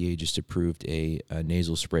the FDA just approved a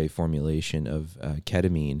nasal spray formulation of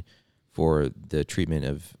ketamine for the treatment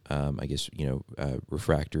of,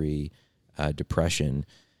 refractory depression.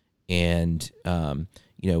 And,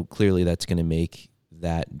 clearly that's going to make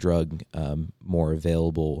that drug more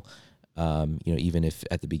available, even if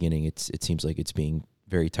at the beginning it seems like it's being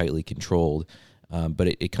very tightly controlled. But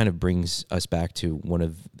it kind of brings us back to one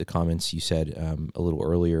of the comments you said a little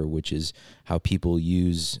earlier, which is how people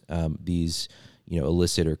use these,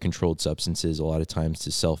 illicit or controlled substances a lot of times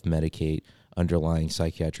to self-medicate underlying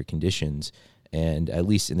psychiatric conditions. And at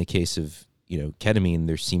least in the case of, ketamine,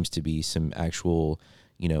 there seems to be some actual,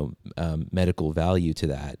 medical value to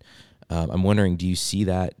that. I'm wondering, do you see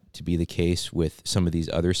that to be the case with some of these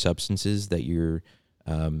other substances that you're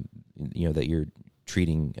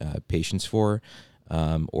treating patients for,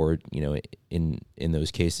 or in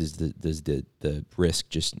those cases, does the risk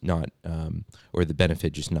just not, or the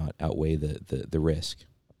benefit just not outweigh the risk?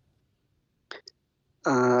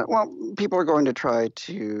 Well, people are going to try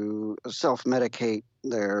to self-medicate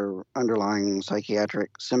their underlying psychiatric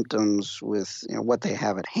symptoms with what they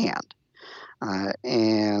have at hand.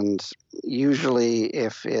 And usually,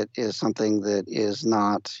 if it is something that is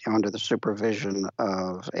not under the supervision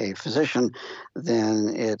of a physician,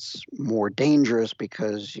 then it's more dangerous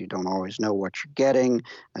because you don't always know what you're getting.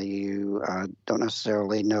 You don't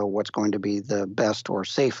necessarily know what's going to be the best or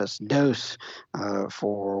safest dose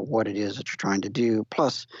for what it is that you're trying to do.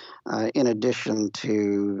 Plus, in addition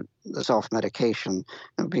to the self-medication,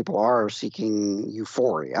 people are seeking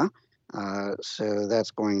euphoria. So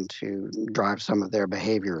that's going to drive some of their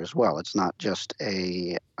behavior as well. It's not just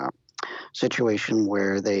a situation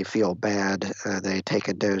where they feel bad. They take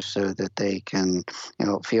a dose so that they can,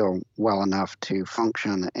 feel well enough to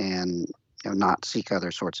function and not seek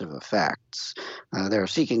other sorts of effects. They're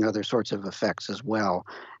seeking other sorts of effects as well,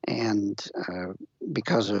 and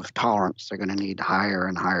because of tolerance, they're going to need higher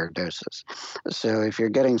and higher doses. So if you're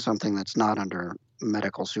getting something that's not under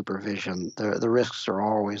medical supervision. The risks are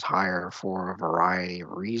always higher for a variety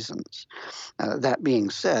of reasons. That being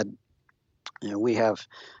said, we have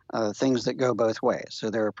things that go both ways. So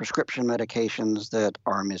there are prescription medications that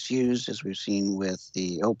are misused, as we've seen with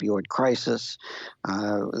the opioid crisis.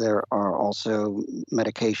 There are also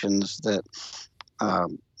medications that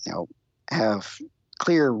you know have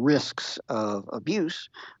clear risks of abuse,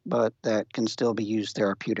 but that can still be used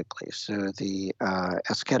therapeutically. So the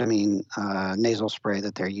esketamine nasal spray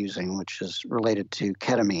that they're using, which is related to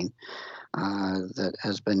ketamine, that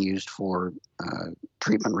has been used for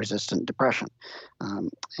treatment-resistant depression.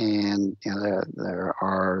 And there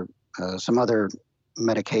are some other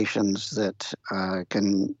medications that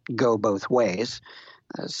can go both ways.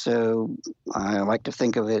 So I like to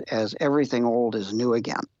think of it as everything old is new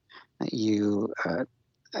again. You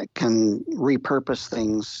can repurpose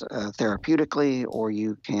things therapeutically, or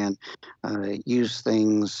you can use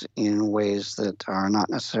things in ways that are not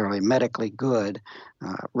necessarily medically good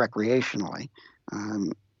recreationally.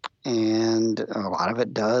 Um, and a lot of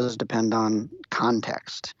it does depend on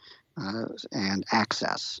context and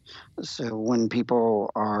access. So when people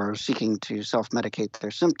are seeking to self-medicate their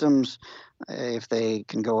symptoms, if they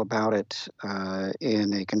can go about it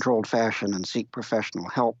in a controlled fashion and seek professional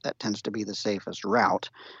help, that tends to be the safest route.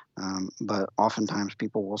 But oftentimes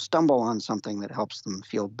people will stumble on something that helps them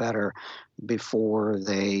feel better before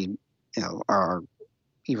they are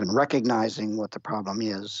even recognizing what the problem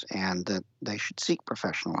is and that they should seek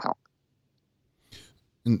professional help.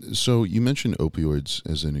 And so you mentioned opioids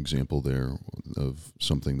as an example there of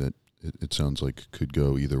something that it sounds like could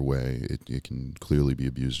go either way. It can clearly be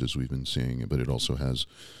abused, as we've been seeing, but it also has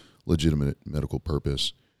legitimate medical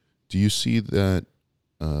purpose. Do you see that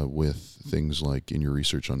with things like in your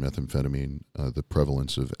research on methamphetamine, the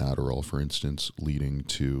prevalence of Adderall, for instance, leading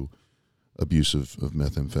to abuse of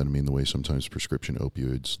methamphetamine the way sometimes prescription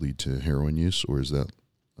opioids lead to heroin use, or is that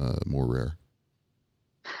more rare?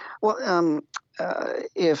 Well,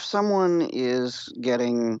 if someone is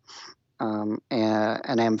getting an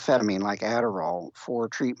amphetamine like Adderall for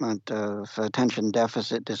treatment of attention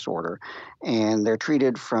deficit disorder, and they're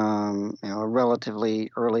treated from a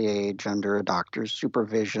relatively early age under a doctor's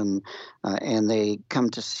supervision, and they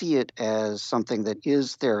come to see it as something that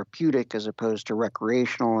is therapeutic as opposed to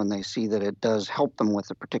recreational, and they see that it does help them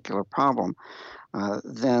with a particular problem,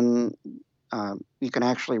 then you can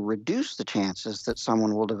actually reduce the chances that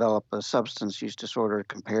someone will develop a substance use disorder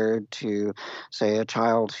compared to, say, a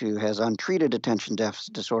child who has untreated attention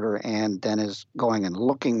deficit disorder and then is going and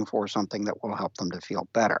looking for something that will help them to feel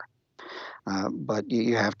better. But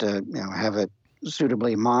you have to have it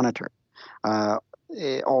suitably monitored.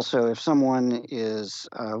 Also, if someone is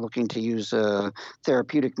looking to use a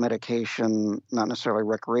therapeutic medication, not necessarily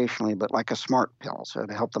recreationally, but like a smart pill, so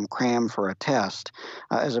to help them cram for a test,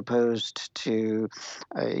 as opposed to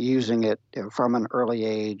using it from an early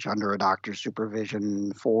age under a doctor's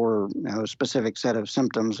supervision for a specific set of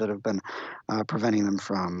symptoms that have been preventing them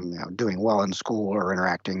from doing well in school or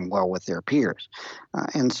interacting well with their peers.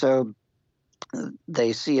 And so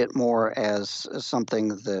they see it more as something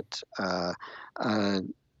that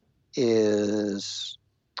is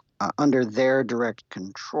under their direct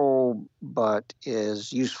control, but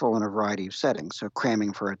is useful in a variety of settings. So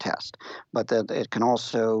cramming for a test, but that it can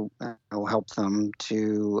also help them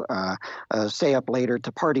to stay up later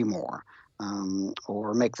to party more,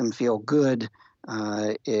 or make them feel good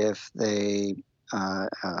if they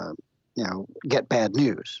get bad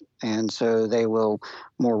news. And so they will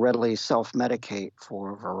more readily self-medicate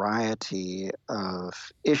for a variety of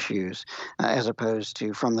issues, as opposed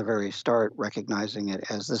to from the very start recognizing it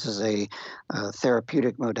as this is a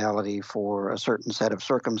therapeutic modality for a certain set of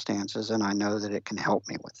circumstances, and I know that it can help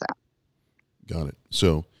me with that. Got it.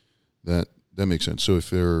 So that makes sense. So if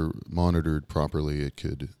they're monitored properly, it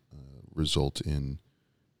could result in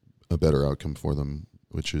a better outcome for them,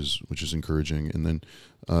 which is encouraging. And then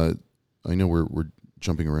I know we're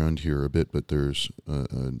jumping around here a bit, but there's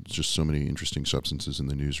just so many interesting substances in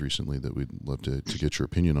the news recently that we'd love to get your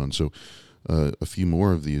opinion on. So a few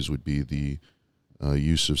more of these would be the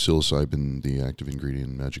use of psilocybin, the active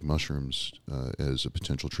ingredient in magic mushrooms, as a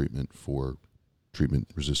potential treatment for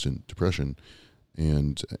treatment-resistant depression.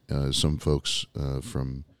 And some folks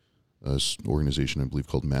from an organization I believe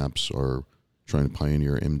called MAPS are trying to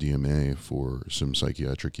pioneer MDMA for some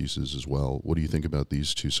psychiatric uses as well. What do you think about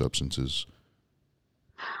these two substances?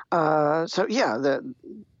 So yeah,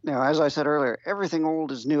 as I said earlier, everything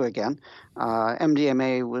old is new again.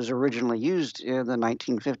 MDMA was originally used in the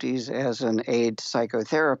 1950s as an aid to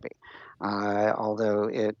psychotherapy, although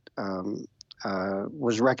it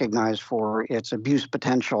was recognized for its abuse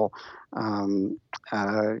potential um,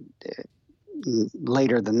 uh,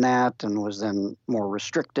 later than that, and was then more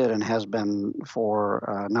restricted and has been for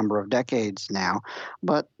a number of decades now.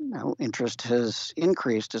 But interest has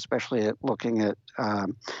increased, especially at looking at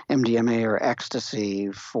MDMA or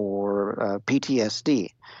ecstasy for PTSD.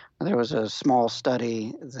 There was a small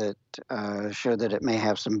study that showed that it may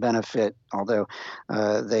have some benefit, although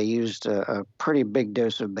they used a pretty big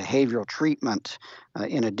dose of behavioral treatment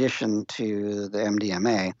in addition to the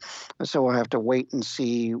MDMA. So we'll have to wait and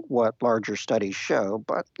see what larger studies show.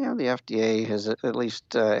 But the FDA has at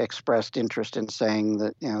least expressed interest in saying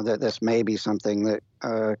that that this may be something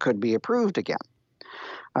that could be approved again.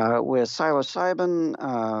 With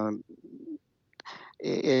psilocybin,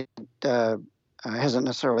 it hasn't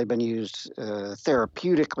necessarily been used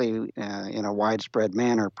therapeutically in a widespread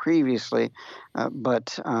manner previously,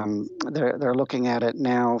 but they're looking at it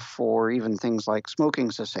now for even things like smoking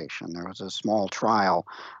cessation. There was a small trial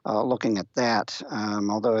looking at that,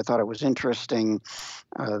 although I thought it was interesting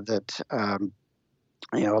that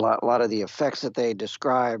a lot of the effects that they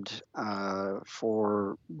described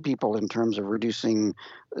for people in terms of reducing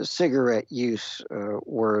cigarette use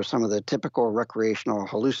were some of the typical recreational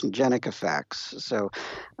hallucinogenic effects. So,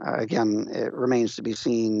 again, it remains to be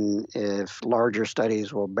seen if larger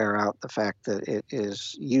studies will bear out the fact that it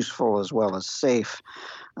is useful as well as safe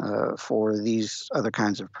for these other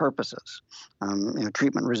kinds of purposes.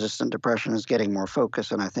 Treatment-resistant depression is getting more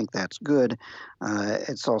focus, and I think that's good.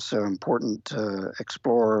 It's also important to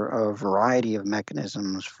explore a variety of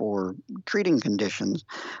mechanisms for treating conditions.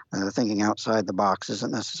 Thinking outside the box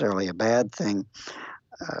isn't necessarily a bad thing.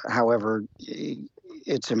 However,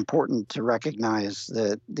 it's important to recognize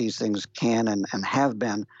that these things can and have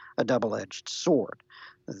been a double-edged sword,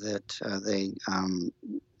 that they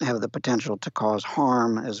have the potential to cause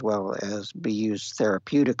harm as well as be used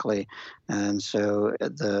therapeutically. And so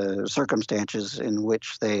the circumstances in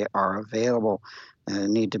which they are available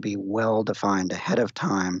need to be well defined ahead of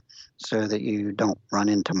time so that you don't run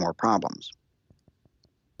into more problems.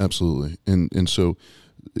 Absolutely. And so,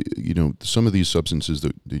 some of these substances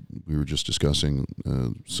that we were just discussing,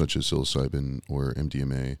 such as psilocybin or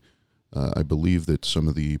MDMA, I believe that some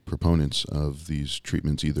of the proponents of these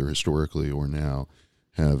treatments, either historically or now,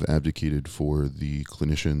 have advocated for the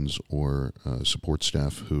clinicians or support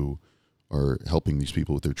staff who are helping these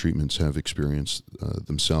people with their treatments have experienced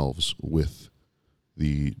themselves with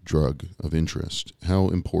the drug of interest. How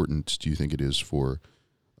important do you think it is for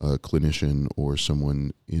a clinician or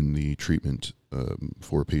someone in the treatment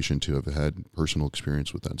for a patient to have had personal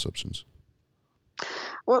experience with that substance?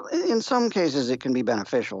 Well, in some cases, it can be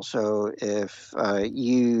beneficial. So if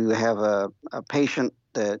you have a patient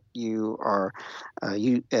that you are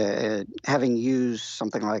having used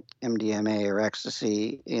something like MDMA or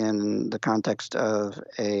ecstasy in the context of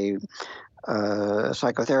a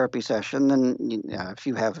psychotherapy session, then if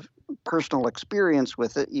you have personal experience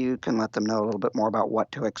with it, you can let them know a little bit more about what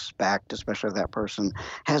to expect, especially if that person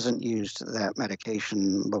hasn't used that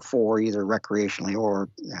medication before, either recreationally or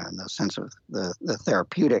in the sense of the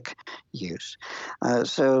therapeutic use.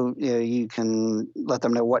 So you can let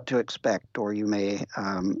them know what to expect, or you may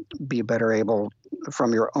be better able,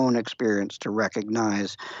 from your own experience, to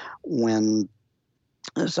recognize when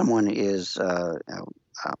someone is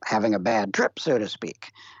having a bad trip, so to speak.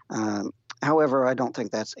 However, I don't think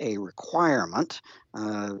that's a requirement.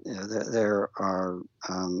 There are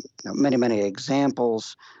many, many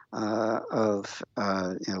examples of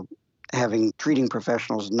having treating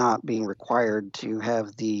professionals not being required to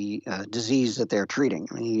have the disease that they're treating.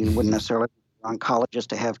 I mean, you wouldn't necessarily be an oncologist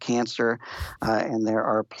to have cancer, and there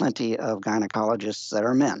are plenty of gynecologists that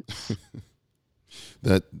are men.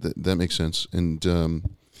 That makes sense. And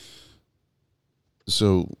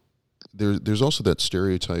so there's also that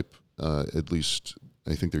stereotype, at least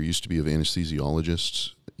I think there used to be, of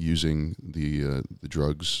anesthesiologists using the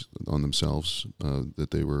drugs on themselves that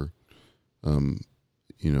they were,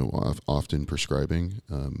 often prescribing.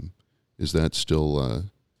 Is that still?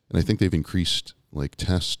 And I think they've increased like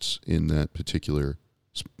tests in that particular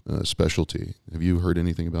specialty. Have you heard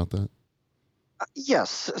anything about that?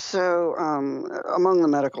 Yes. So among the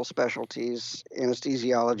medical specialties,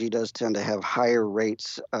 anesthesiology does tend to have higher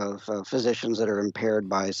rates of physicians that are impaired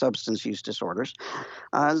by substance use disorders.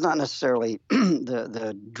 It's not necessarily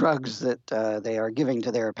the drugs that they are giving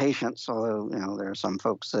to their patients, although there are some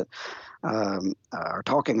folks that are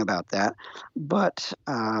talking about that. But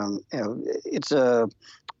it's a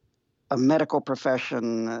medical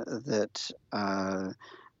profession that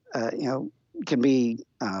can be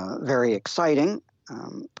very exciting.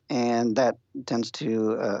 And that tends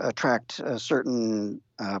to attract a certain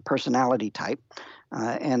personality type.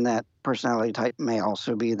 And that personality type may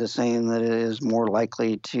also be the same that is more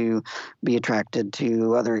likely to be attracted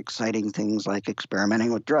to other exciting things like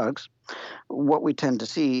experimenting with drugs. What we tend to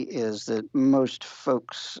see is that most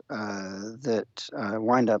folks that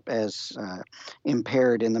wind up as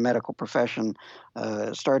impaired in the medical profession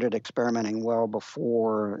started experimenting well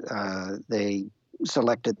before they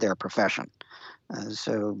selected their profession.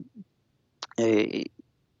 So it,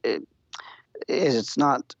 it's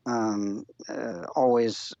not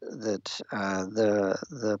always that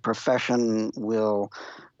the profession will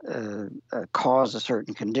cause a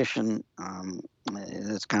certain condition.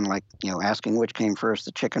 It's kind of like asking which came first,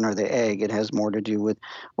 the chicken or the egg. It has more to do with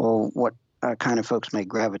what kind of folks may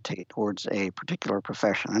gravitate towards a particular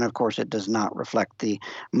profession. And of course, it does not reflect the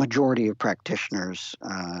majority of practitioners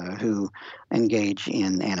who engage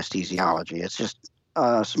in anesthesiology. It's just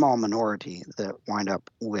a small minority that wind up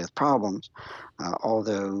with problems,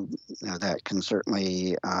 although that can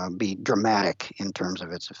certainly be dramatic in terms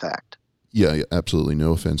of its effect. Yeah, absolutely.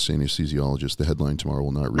 No offense to anesthesiologists. The headline tomorrow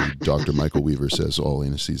will not read, Dr. Michael Weaver says all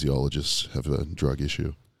anesthesiologists have a drug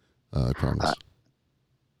issue. I promise.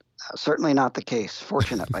 Certainly not the case,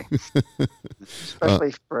 fortunately,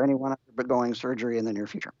 especially for anyone undergoing surgery in the near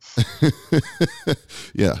future.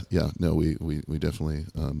 Yeah. No, we definitely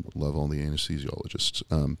love all the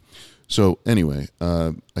anesthesiologists. So anyway,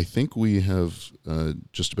 I think we have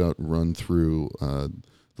just about run through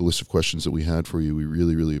the list of questions that we had for you. We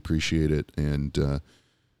really, really appreciate it, and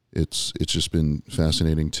it's just been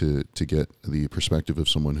fascinating to get the perspective of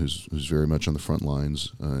someone who's very much on the front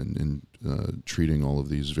lines and treating all of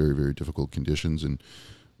these very, very difficult conditions. And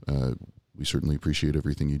we certainly appreciate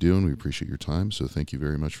everything you do, and we appreciate your time. So thank you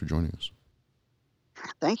very much for joining us.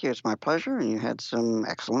 Thank you. It's my pleasure, and you had some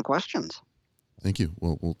excellent questions. Thank you.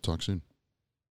 Well, we'll talk soon.